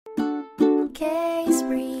case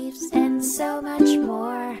briefs, and so much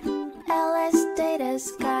more.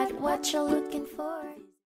 LSData's got what you're looking for.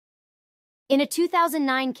 In a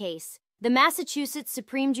 2009 case, the Massachusetts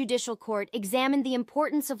Supreme Judicial Court examined the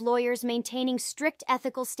importance of lawyers maintaining strict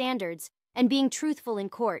ethical standards and being truthful in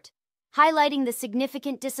court, highlighting the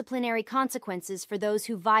significant disciplinary consequences for those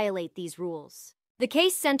who violate these rules. The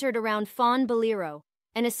case centered around Fawn Balliro,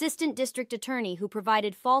 an assistant district attorney who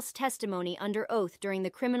provided false testimony under oath during the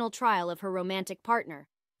criminal trial of her romantic partner,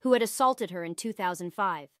 who had assaulted her in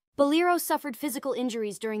 2005. Balliro suffered physical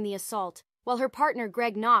injuries during the assault, while her partner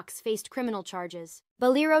Greg Knox faced criminal charges.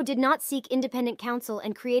 Balliro did not seek independent counsel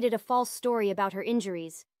and created a false story about her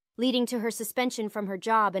injuries, leading to her suspension from her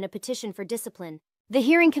job and a petition for discipline. The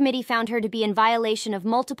hearing committee found her to be in violation of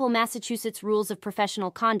multiple Massachusetts rules of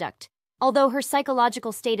professional conduct, although her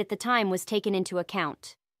psychological state at the time was taken into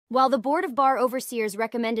account. While the Board of Bar Overseers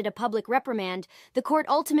recommended a public reprimand, the court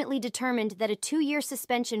ultimately determined that a 2-year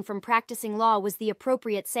suspension from practicing law was the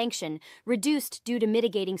appropriate sanction, reduced due to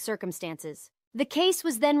mitigating circumstances. The case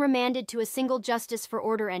was then remanded to a single justice for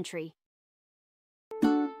order entry.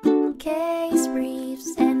 Case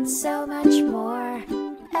briefs, and so much more.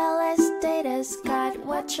 LSData's got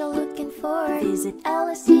what you're looking for. Visit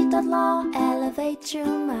lsd.law, elevate your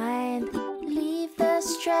mind. Leave the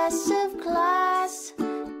stress of class.